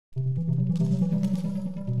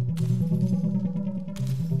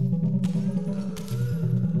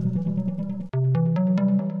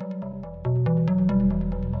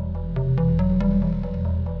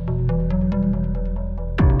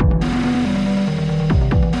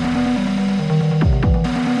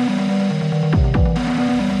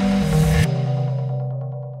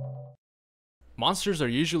Monsters are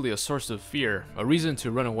usually a source of fear, a reason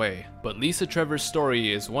to run away, but Lisa Trevor's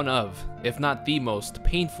story is one of, if not the most,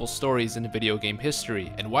 painful stories in video game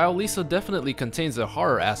history. And while Lisa definitely contains a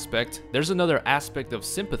horror aspect, there's another aspect of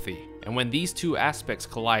sympathy, and when these two aspects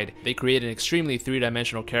collide, they create an extremely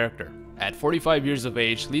three-dimensional character. At 45 years of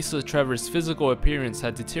age, Lisa Trevor's physical appearance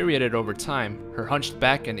had deteriorated over time. Her hunched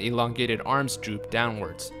back and elongated arms drooped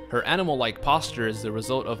downwards. Her animal-like posture is the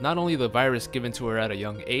result of not only the virus given to her at a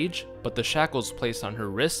young age, but the shackles placed on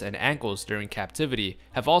her wrists and ankles during captivity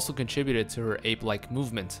have also contributed to her ape-like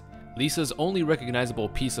movement. Lisa's only recognizable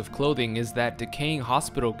piece of clothing is that decaying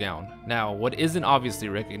hospital gown. Now, what isn't obviously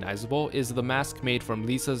recognizable is the mask made from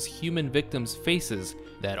Lisa's human victims' faces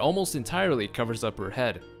that almost entirely covers up her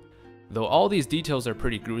head. Though all these details are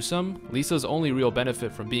pretty gruesome, Lisa's only real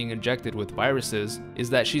benefit from being injected with viruses is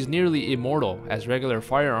that she's nearly immortal, as regular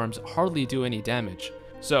firearms hardly do any damage.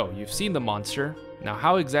 So, you've seen the monster. Now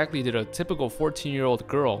how exactly did a typical 14-year-old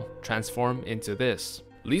girl transform into this?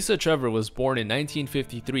 Lisa Trevor was born in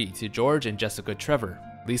 1953 to George and Jessica Trevor.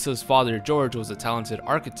 Lisa's father George was a talented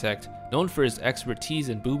architect known for his expertise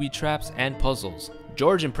in booby traps and puzzles.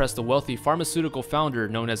 George impressed the wealthy pharmaceutical founder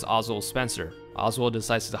known as Oswald Spencer. Oswald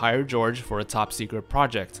decides to hire George for a top-secret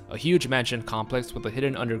project, a huge mansion complex with a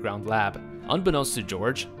hidden underground lab. Unbeknownst to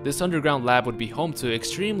George, this underground lab would be home to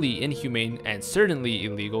extremely inhumane and certainly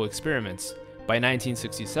illegal experiments. By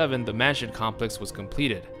 1967, the mansion complex was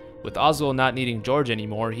completed. With Oswald not needing George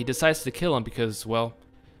anymore, he decides to kill him because, well,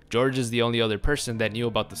 George is the only other person that knew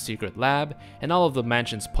about the secret lab and all of the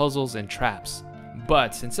mansion's puzzles and traps.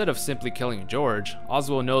 But instead of simply killing George,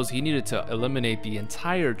 Oswald knows he needed to eliminate the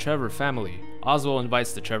entire Trevor family. Oswald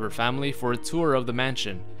invites the Trevor family for a tour of the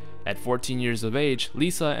mansion. At 14 years of age,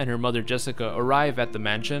 Lisa and her mother Jessica arrive at the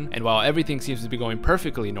mansion, and while everything seems to be going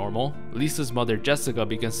perfectly normal, Lisa's mother Jessica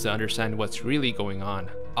begins to understand what's really going on.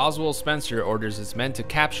 Oswald Spencer orders his men to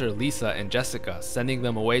capture Lisa and Jessica, sending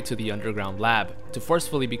them away to the underground lab to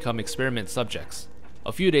forcefully become experiment subjects.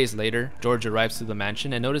 A few days later, George arrives to the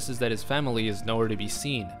mansion and notices that his family is nowhere to be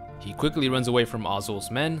seen. He quickly runs away from Oswald's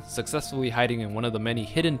men, successfully hiding in one of the many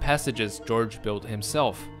hidden passages George built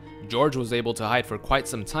himself. George was able to hide for quite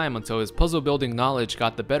some time until his puzzle-building knowledge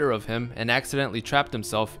got the better of him and accidentally trapped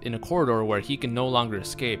himself in a corridor where he can no longer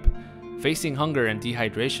escape. Facing hunger and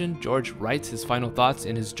dehydration, George writes his final thoughts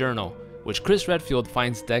in his journal, which Chris Redfield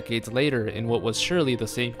finds decades later in what was surely the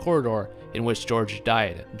same corridor in which George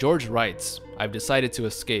died. George writes, "I've decided to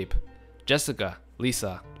escape. Jessica,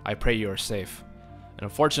 Lisa, I pray you are safe." And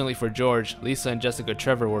unfortunately for George, Lisa and Jessica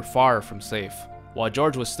Trevor were far from safe. While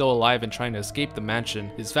George was still alive and trying to escape the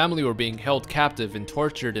mansion, his family were being held captive and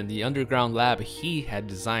tortured in the underground lab he had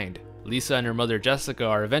designed. Lisa and her mother Jessica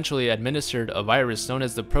are eventually administered a virus known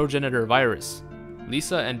as the progenitor virus.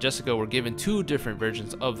 Lisa and Jessica were given two different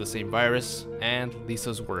versions of the same virus, and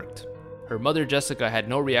Lisa's worked. Her mother Jessica had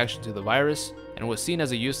no reaction to the virus and was seen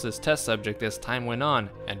as a useless test subject as time went on,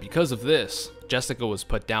 and because of this, Jessica was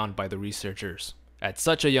put down by the researchers. At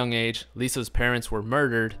such a young age, Lisa's parents were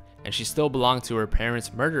murdered, and she still belonged to her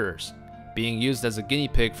parents' murderers, being used as a guinea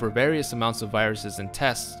pig for various amounts of viruses and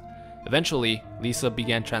tests. Eventually, Lisa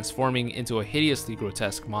began transforming into a hideously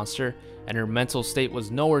grotesque monster, and her mental state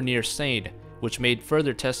was nowhere near sane, which made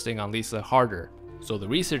further testing on Lisa harder. So the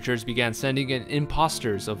researchers began sending in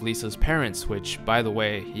imposters of Lisa's parents, which, by the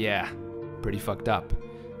way, yeah, pretty fucked up.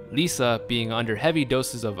 Lisa, being under heavy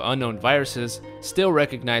doses of unknown viruses, still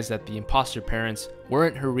recognized that the imposter parents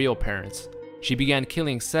weren't her real parents. She began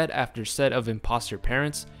killing set after set of imposter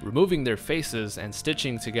parents, removing their faces and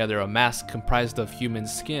stitching together a mask comprised of human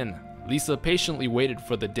skin. Lisa patiently waited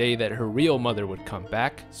for the day that her real mother would come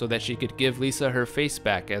back so that she could give Lisa her face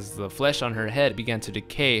back, as the flesh on her head began to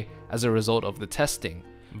decay as a result of the testing.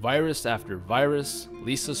 Virus after virus,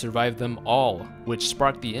 Lisa survived them all, which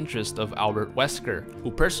sparked the interest of Albert Wesker,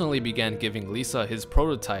 who personally began giving Lisa his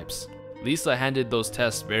prototypes. Lisa handled those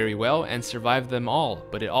tests very well and survived them all,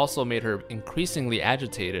 but it also made her increasingly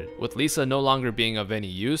agitated. With Lisa no longer being of any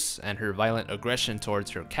use and her violent aggression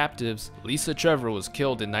towards her captives, Lisa Trevor was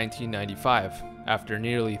killed in 1995, after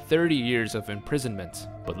nearly 30 years of imprisonment.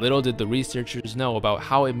 But little did the researchers know about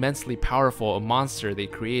how immensely powerful a monster they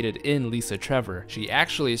created in Lisa Trevor. She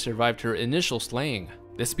actually survived her initial slaying.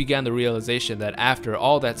 This began the realization that after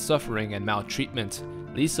all that suffering and maltreatment,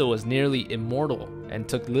 Lisa was nearly immortal and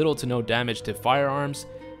took little to no damage to firearms.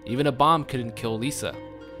 Even a bomb couldn't kill Lisa.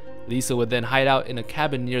 Lisa would then hide out in a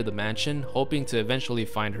cabin near the mansion, hoping to eventually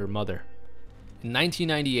find her mother. In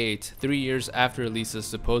 1998, 3 years after Lisa's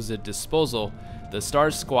supposed disposal, the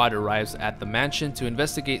STARS squad arrives at the mansion to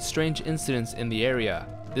investigate strange incidents in the area.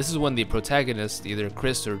 This is when the protagonist, either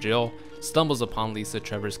Chris or Jill, stumbles upon Lisa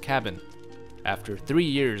Trevor's cabin. After 3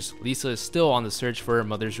 years, Lisa is still on the search for her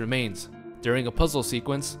mother's remains. During a puzzle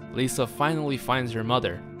sequence, Lisa finally finds her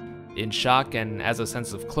mother. In shock and as a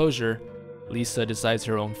sense of closure, Lisa decides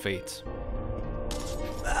her own fate.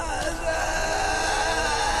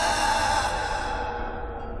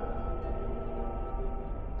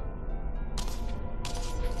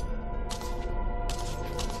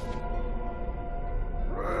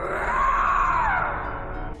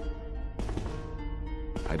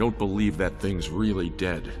 I don't believe that thing's really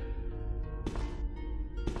dead.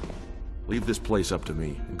 Leave this place up to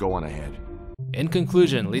me and go on ahead. In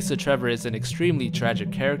conclusion, Lisa Trevor is an extremely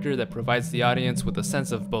tragic character that provides the audience with a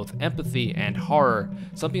sense of both empathy and horror,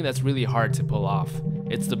 something that's really hard to pull off.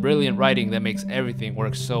 It's the brilliant writing that makes everything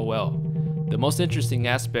work so well. The most interesting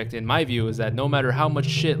aspect in my view is that no matter how much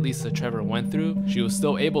shit Lisa Trevor went through, she was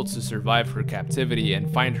still able to survive her captivity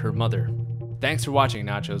and find her mother. Thanks for watching,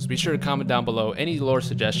 Nachos. Be sure to comment down below any lore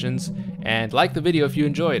suggestions, and like the video if you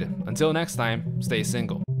enjoyed. Until next time, stay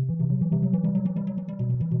single.